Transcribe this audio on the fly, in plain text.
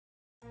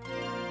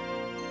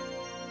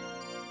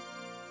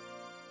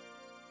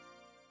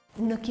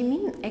Në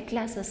kimin e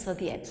klasës së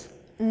 10,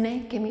 ne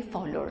kemi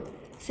folur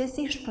se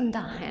si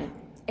shpërndahen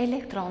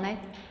elektronet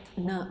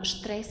në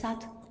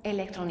shtresat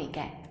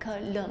elektronike,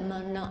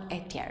 KLMN e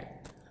tjerë.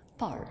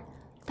 Por,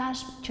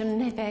 tash që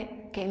neve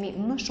kemi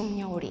më shumë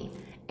njohuri,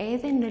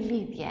 edhe në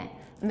lidhje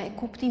me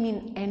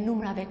kuptimin e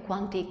numrave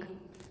kuantik,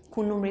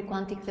 ku numri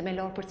kuantik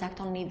themelor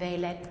përcakton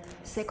nivelet,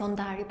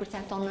 sekondari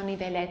përcakton në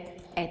nivelet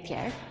e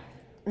tjerë,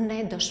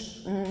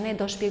 ne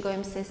do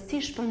shpjegojmë se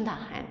si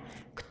shpërndahen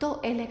këto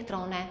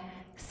elektrone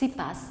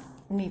sipas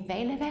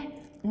niveleve,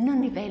 në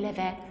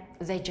niveleve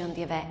dhe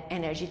gjendjeve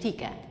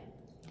energjetike.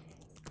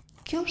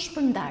 Kjo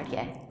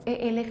shpërndarje e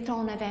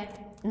elektroneve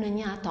në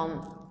një atom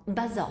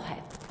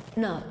bazohet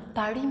në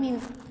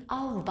parimin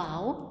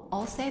Au-Bau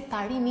ose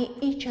parimi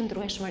i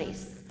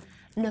qëndrueshmërisë,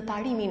 në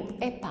parimin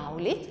e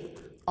Paulit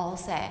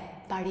ose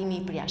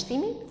parimi i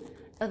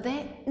përjashtimit dhe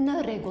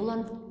në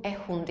rregullën e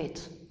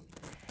hundit.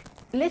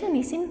 Le të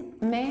nisim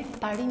me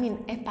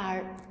parimin e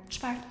parë.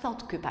 Çfarë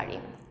thot ky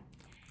parim?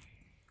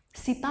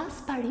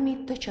 Sipas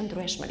parimit të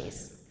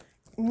qëndrueshmërisë,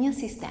 një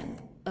sistem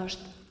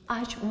është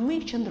aq më i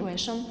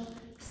qëndrueshëm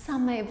sa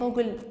më e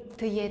vogël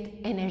të jetë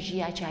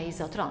energjia që ai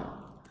zotron.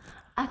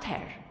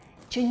 Atëherë,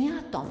 që një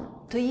atom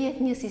të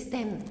jetë një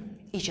sistem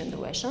i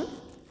qëndrueshëm,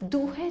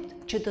 duhet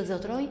që të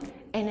zotrojë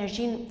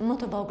energjinë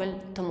më të vogël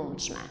të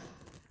mundshme.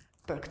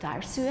 Për këtë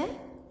arsye,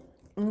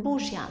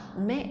 mbushja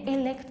me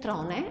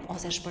elektrone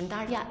ose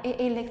shpërndarja e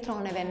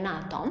elektroneve në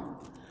atom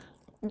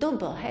do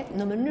bëhet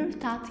në mënyrë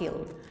të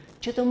tillë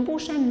që të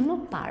mbushen më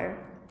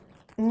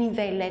parë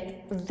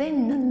nivelet dhe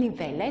në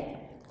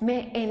nivelet me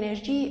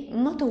energji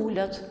më të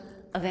ulët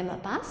dhe më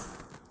pas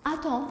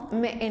ato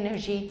me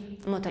energji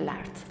më të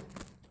lartë.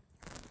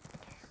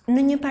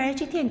 Në një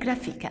paraqitje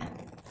grafike,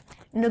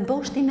 në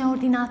boshtin e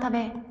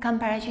ordinatave kam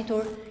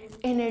paraqitur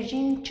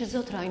energjinë që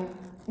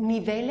zotrojnë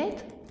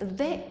nivelet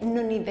dhe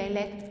në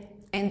nivelet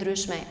e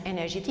ndryshme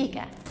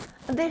energjetike.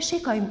 Dhe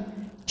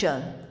shikojmë që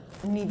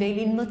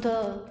nivelin më të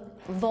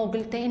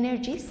vogël të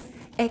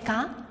energjisë e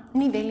ka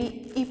niveli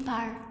i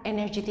parë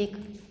energjetik,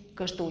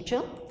 kështu që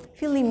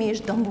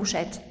fillimisht do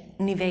mbushet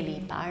niveli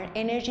i parë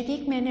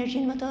energjetik me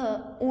energjinë më të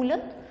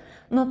ulët,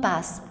 më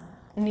pas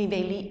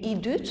niveli i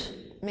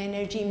dytë me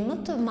energji më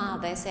të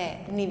madhe se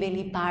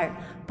niveli i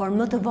parë, por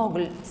më të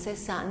vogël se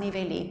sa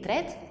niveli i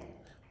tretë,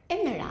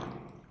 e me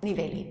radhë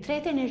niveli i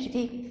tretë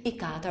energjetik, i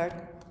katërt,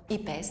 i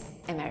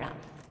pestë e me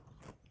radhë.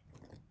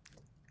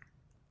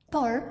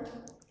 Por,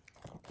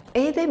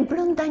 edhe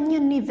brenda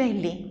një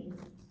niveli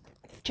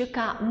që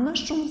ka më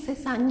shumë se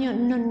sa një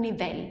nën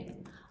nivel,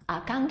 a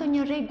ka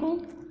ndonjë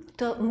rregull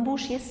të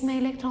mbushjes me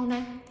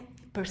elektrone?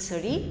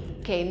 Përsëri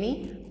kemi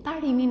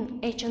parimin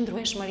e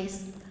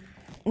qëndrueshmërisë.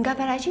 Nga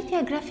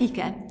paraqitja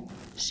grafike,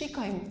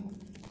 shikojmë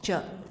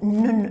që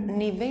në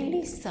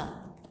niveli S,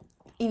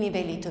 i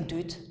nivelit të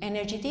dytë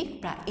energjetik,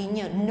 pra i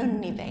një nën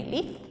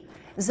niveli,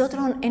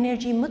 zotron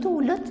energji më të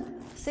ulët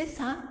se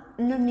sa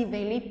në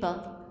niveli P.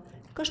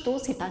 Kështu,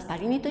 sipas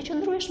parimit të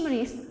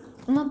qëndrueshmërisë,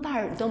 më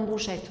parë do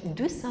mbushet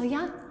 2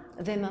 S-ja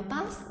dhe më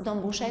pas do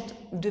mbushet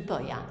 2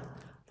 P-ja.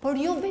 Por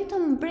jo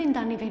vetëm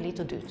brenda nivelit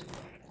të dytë,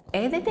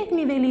 edhe tek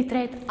niveli i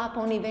tretë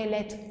apo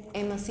nivelet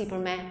e më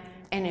sipërme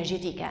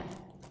energjetike.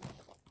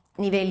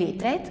 Niveli i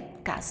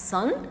tretë ka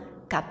S-n,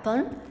 ka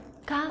P-n,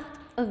 ka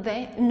dhe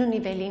në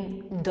nivelin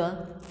D.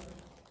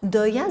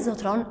 D-ja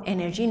zotron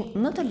energjinë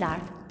më të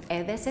lartë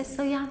edhe se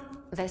S-ja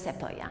dhe se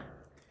P-ja.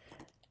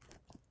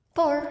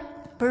 Por,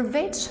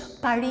 përveç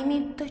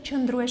parimit të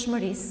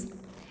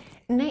qëndrueshmërisë,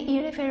 ne i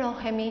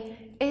referohemi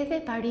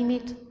edhe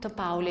parimit të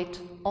Paulit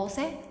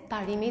ose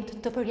parimit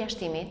të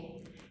përjashtimit,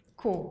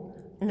 ku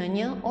në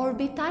një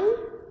orbital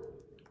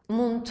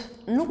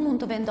nuk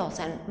mund të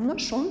vendosen më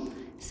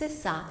shumë se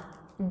sa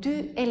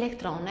 2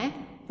 elektrone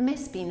me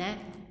spine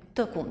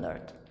të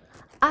kundërt.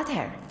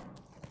 Atëherë,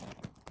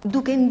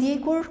 duke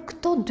ndjekur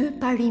këto 2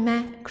 parime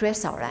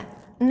kryesore,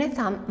 ne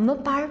thamë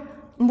më parë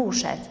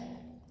mbushet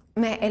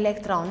me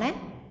elektrone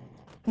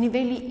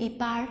niveli i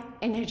parë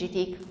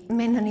energjetik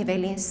me në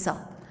nivelin S,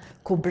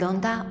 ku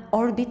brenda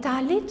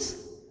orbitalit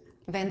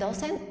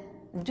vendosen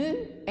 2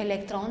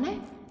 elektrone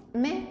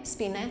me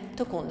spine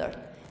të kundërt.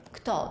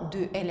 Këto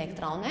 2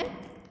 elektrone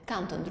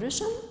kanë të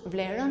ndryshëm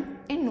vlerën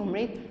e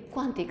numrit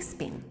kuantik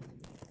spin.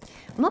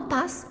 Më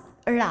pas,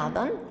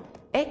 radhën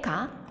e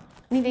ka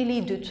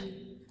niveli i dytë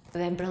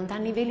dhe brenda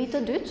nivelit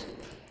të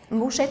dytë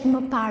mbushet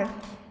më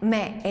parë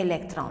me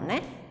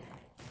elektrone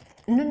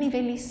në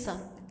niveli S.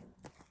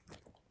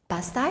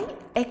 Pastaj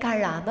e ka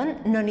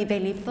radhën në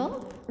niveli P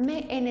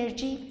me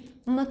energji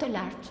më të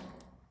lartë.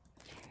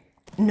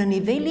 Në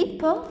niveli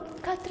P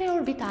ka 3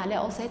 orbitale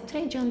ose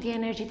 3 gjendje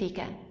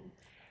energjetike.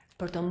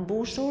 Për të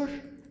mbushur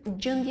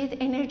gjendjet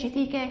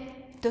energjetike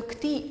të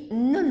këtij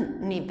nën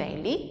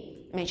niveli,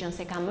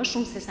 meqense ka më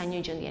shumë se sa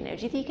një gjendje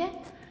energjetike,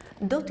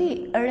 do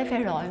t'i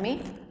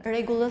referohemi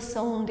rregullës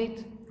së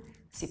hundit.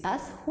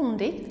 Sipas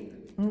hundit,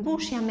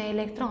 mbushja me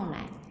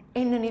elektrone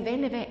e në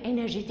niveleve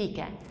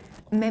energjetike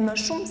me më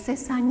shumë se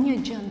sa një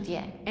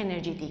gjendje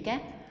energjetike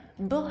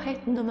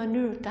bëhet në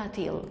mënyrë të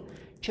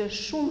tillë që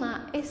shuma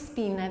e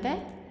spineve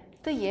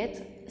të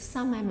jetë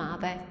sa më e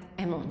madhe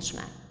e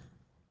mundshme.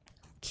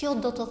 Kjo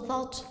do të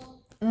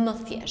thotë më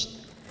thjesht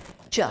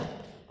që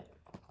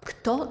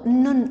këto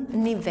nën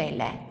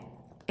nivele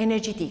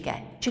energjetike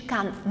që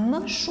kanë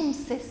më shumë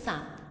se sa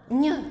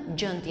një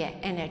gjendje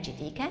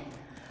energjetike,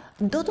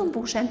 do të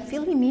mbushen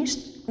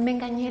fillimisht me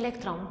nga një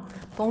elektron.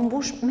 Po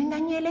mbush me nga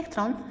një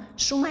elektron,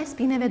 shuma e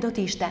spineve do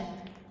t'ishte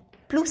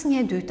plus një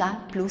e dyta,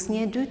 plus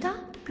një e dyta,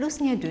 plus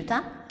një e dyta,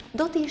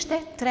 do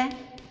t'ishte 3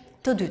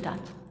 të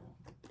dytat.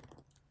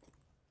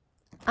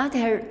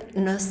 Atëherë,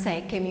 nëse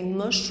kemi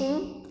më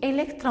shumë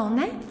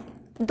elektrone,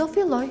 do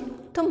filloj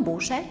të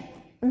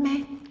mbushet me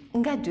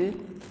nga 2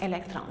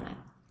 elektrone.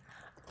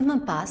 Më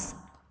pas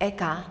e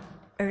ka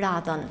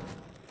radhën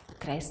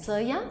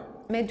 3s-ja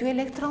me 2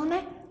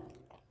 elektrone,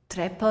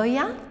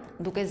 3p-ja,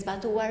 duke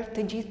zbatuar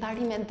të gjithë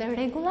parimet dhe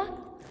rregullat,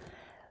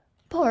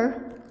 por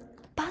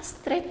pas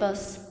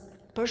 3p-s,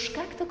 për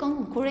shkak të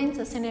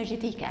konkurencës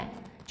energjetike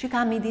që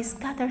ka midis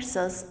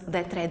 4s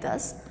dhe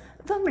 3d-s,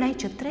 vëmrej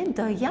që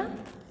 3d-ja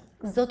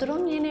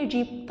zotëron një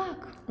energji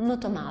pak më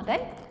të madhe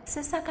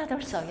se sa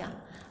 4s-ja.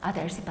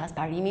 Atëherë, sipas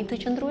parimit të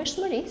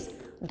qëndrueshmërisë,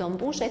 do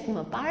mbushet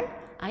më parë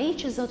ai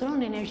që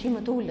zotëron energji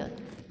më të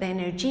ulët, dhe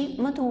energji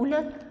më të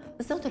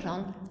ulët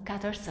zotëron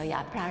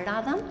 4s-ja. Pra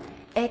radhën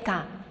e ka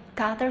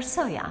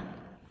 4s-ja,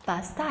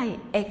 pastaj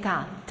e ka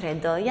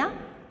 3d-ja,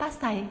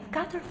 pastaj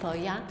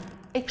 4p-ja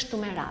e kështu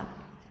me radhë,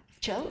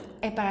 që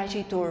e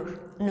paraqitur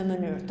në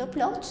mënyrë të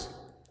plotë,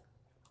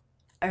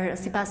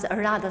 sipas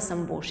radhës së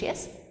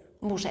mbushjes,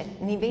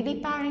 mbushet niveli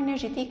i parë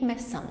energjetik me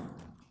s-n,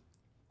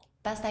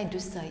 pastaj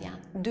 2s-ja,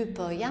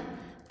 2p-ja,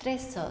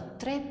 3s,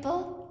 3p,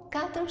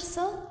 4s,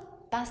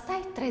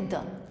 pastaj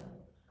 3d,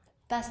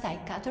 pastaj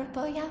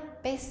 4p-ja,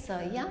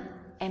 5s-ja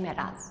e me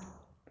radhë.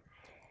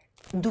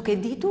 Duke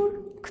ditur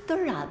këtë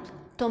radhë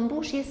të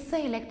mbushjes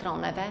së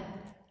elektroneve,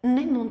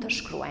 ne mund të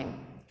shkruajmë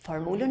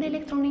formulën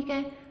elektronike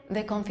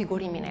dhe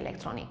konfigurimin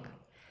elektronik.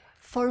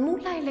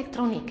 Formula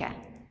elektronike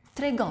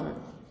tregon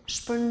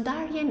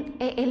shpërndarjen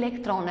e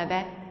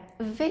elektroneve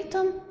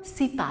vetëm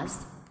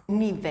sipas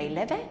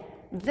niveleve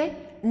dhe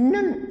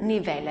nën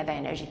niveleve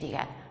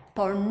energjetike,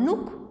 por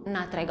nuk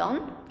na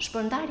tregon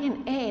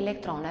shpërndarjen e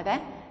elektroneve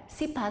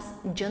sipas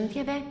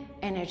gjendjeve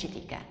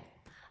energjetike.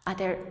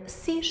 Atëherë,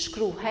 si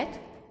shkruhet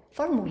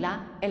formula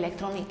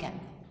elektronike?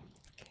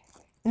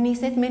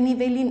 Niset me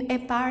nivelin e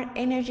parë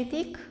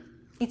energjetik,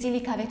 i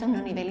cili ka vetëm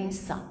në nivelin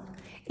S,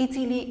 i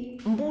cili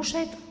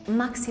mbushet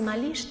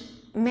maksimalisht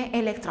me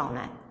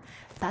elektrone.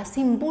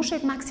 Pasi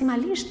mbushet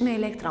maksimalisht me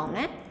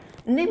elektrone,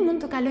 ne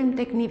mund të kalojmë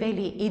tek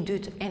niveli i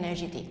dytë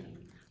energjetik.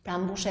 Pra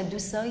mbushet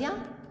 2s-ja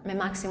me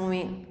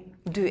maksimumin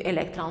 2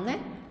 elektrone,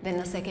 dhe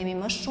nëse kemi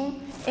më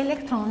shumë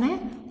elektrone,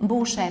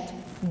 mbushet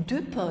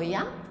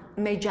 2p-ja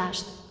me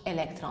 6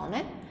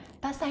 elektrone,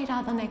 pastaj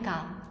radhën e ka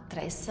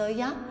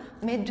 3s-ja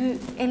me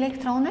 2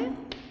 elektrone,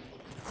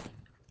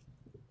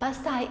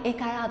 pastaj e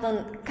ka radhën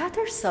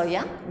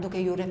 4s-ja, duke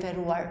ju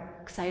referuar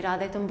kësaj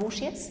radhe të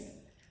mbushjes,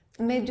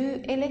 me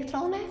 2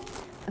 elektrone,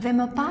 dhe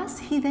më pas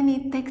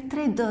hidhemi tek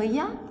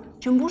 3d-ja,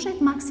 që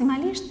mbushet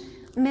maksimalisht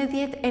me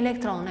 10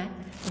 elektrone,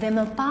 dhe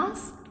më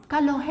pas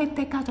kalohet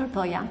tek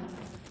 4p-ja.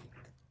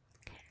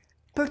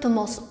 Për të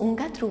mos u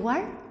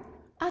ngatruar,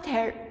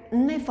 atëherë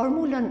ne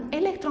formulën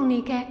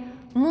elektronike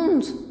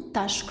mund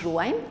ta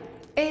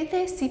shkruajmë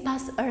edhe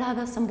sipas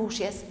radhës së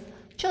mbushjes,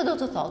 që do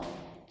të thotë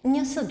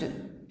 1s2,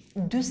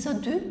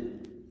 2s2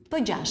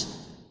 për 6,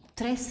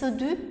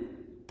 3s2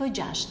 për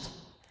 6.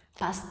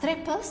 Pas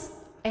 3p-s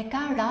e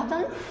ka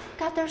radhën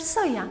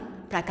 4s-ja,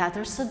 pra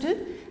 4s2,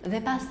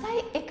 dhe pastaj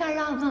e ka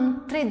radhën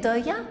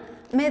 3d-ja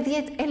me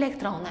 10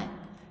 elektrone.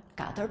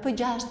 4 për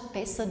 6,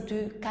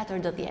 5s2,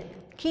 4d10.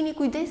 Kini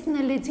kujdes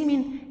në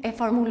leximin e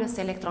formulës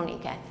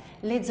elektronike.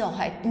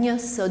 Lexohet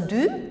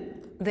 1s2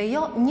 dhe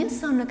jo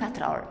 1s në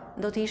katror,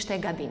 do të ishte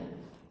gabim.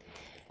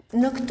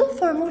 Në këtë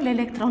formulë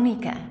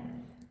elektronike,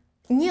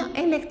 një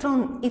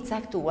elektron i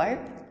caktuar,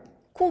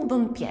 ku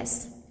bën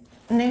pjesë?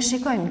 Ne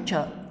shikojmë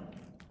që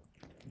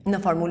në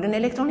formulën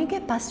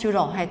elektronike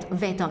pasqyrohet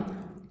vetëm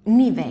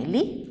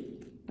niveli,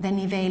 dhe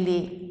niveli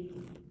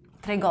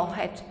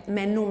tregohet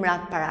me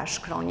numrat para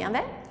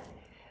shkronjave,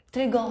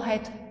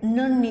 tregohet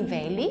nën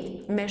niveli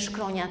me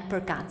shkronjat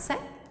përkatëse,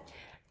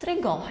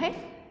 tregohet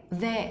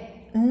dhe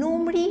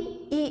numri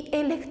i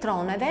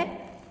elektroneve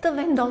të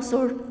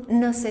vendosur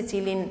në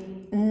secilin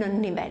nën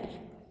nivel.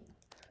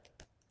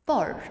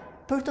 Por,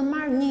 për të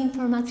marrë një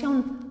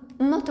informacion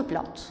më të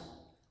plot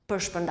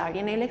për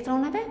shpërndarjen e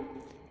elektroneve,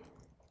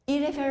 i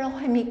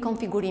referohemi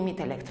konfigurimit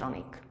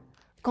elektronik.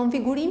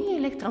 Konfigurimi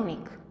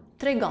elektronik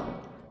tregon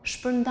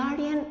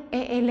shpërndarjen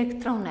e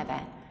elektroneve,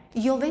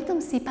 jo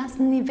vetëm sipas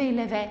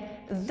niveleve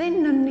dhe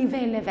në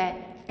niveleve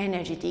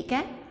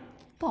energjetike,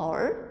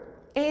 por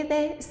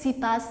edhe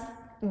sipas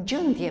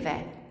gjendjeve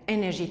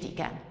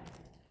energjetike.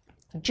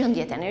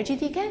 Gjendjet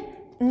energjetike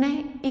ne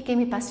i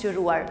kemi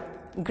pasqyruar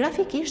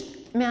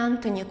grafikisht me anë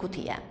të një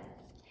kutie.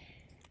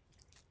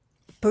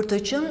 Për të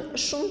qenë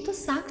shumë të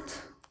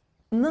saktë,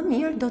 më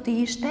mirë do të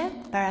ishte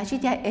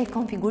paraqitja e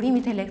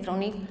konfigurimit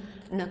elektronik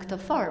në këtë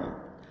formë,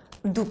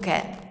 duke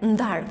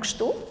ndarë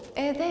kështu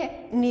edhe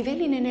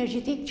nivelin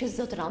energjetik që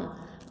zotëron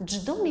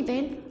çdo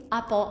nivel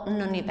apo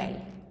në nivel.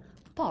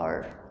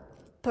 Por,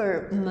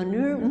 për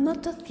mënyrë më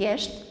të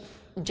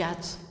thjeshtë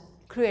gjatë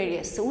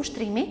kryerjes së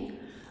ushtrimit,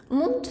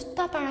 mund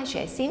ta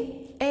paraqesim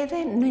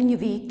edhe në një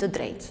vijë të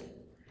drejtë.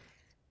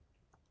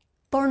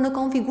 Por në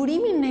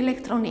konfigurimin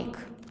elektronik,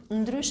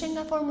 ndryshe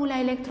nga formula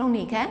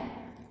elektronike,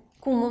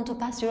 ku mund të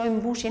pasqyrojmë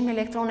mbushjen me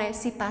elektrone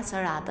sipas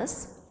radhës,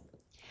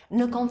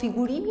 në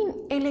konfigurimin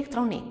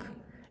elektronik,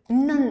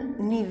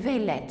 nën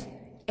nivelet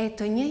e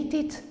të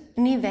njëjtit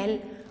nivel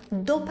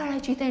do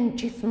paraqiten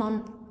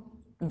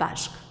gjithmonë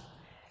bashkë.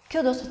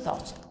 Kjo do të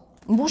thotë,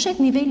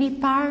 mbushet niveli i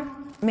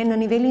parë me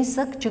në nivelin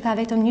S që ka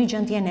vetëm një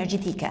gjendje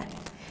energjetike.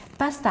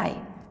 Pastaj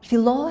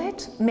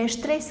fillohet me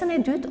shtresën e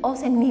dytë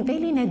ose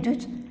nivelin e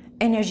dytë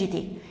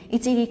energjetik, i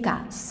cili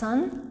ka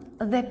S-n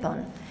dhe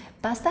P-n.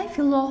 Pastaj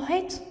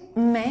fillohet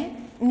me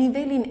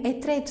nivelin e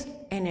tretë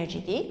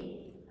energjetik,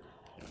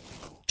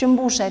 që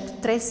mbushet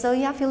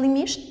 3S-ja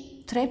fillimisht,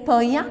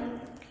 3P-ja,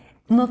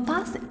 më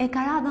pas e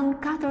ka radhën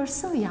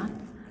 4S-ja,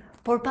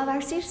 por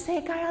pavarësisht se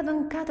e ka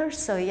radhën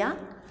 4S-ja,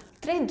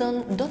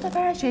 3D-n do të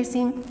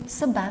paraqesim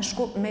së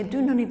bashku me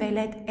 2 në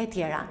nivelet e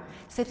tjera,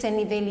 sepse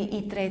niveli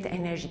i tretë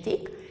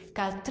energjetik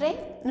ka 3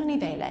 në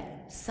nivele,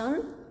 S-n,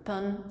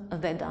 P-n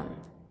dhe D-n.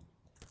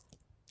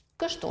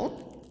 Kështu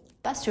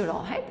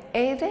pasqyrohet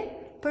edhe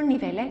për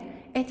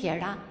nivelet e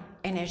tjera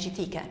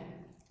energjetike.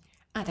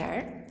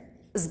 Atëherë,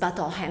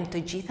 zbatohen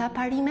të gjitha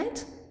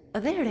parimet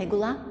dhe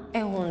rregulla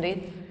e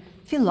hundit.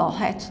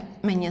 Fillohet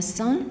me një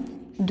S-n,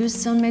 2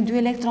 S-n me 2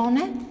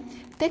 elektrone,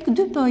 tek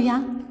 2P-ja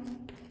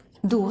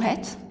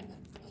duhet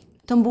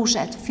të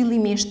mbushet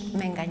fillimisht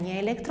me nga 1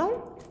 elektron,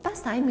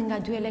 pastaj me nga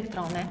 2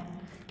 elektrone.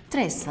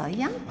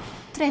 3S-ja,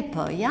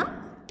 3P-ja,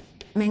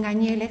 me nga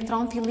 1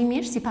 elektron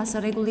fillimisht sipas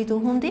rregullit të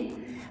hundit,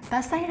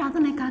 pastaj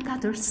radhën e ka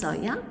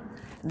 4S-ja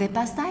dhe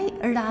pastaj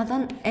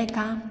radhën e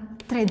ka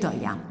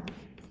 3D-ja.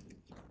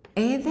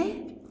 Edhe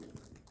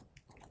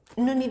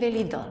në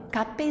niveli D,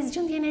 ka 5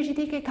 gjendje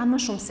energjetike, ka më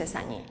shumë se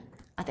sa 1.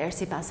 Atëherë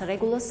sipas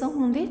rregullës së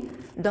hundit,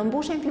 do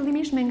mbushen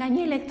fillimisht me nga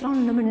 1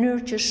 elektron në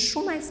mënyrë që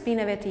shuma e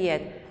spineve të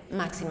jetë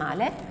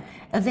maksimale,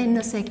 dhe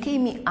nëse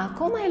kemi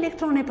akoma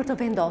elektrone për të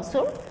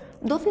vendosur,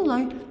 do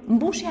filloj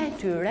mbushja e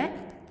tyre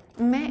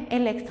me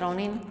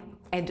elektronin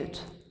e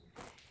dytë.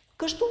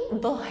 Kështu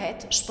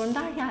bëhet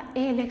shpërndarja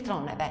e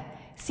elektroneve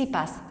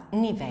sipas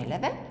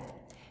niveleve,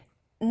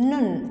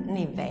 nën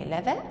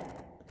niveleve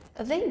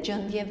dhe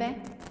gjendjeve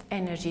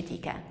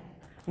energjetike.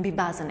 Mbi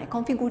bazën e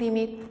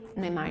konfigurimit,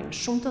 ne marrim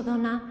shumë të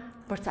dhëna,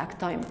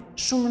 përcaktojmë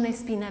shumën e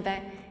spineve,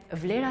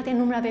 vlerat e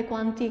numrave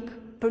kuantik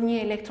për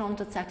një elektron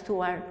të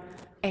caktuar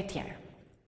e tjerë.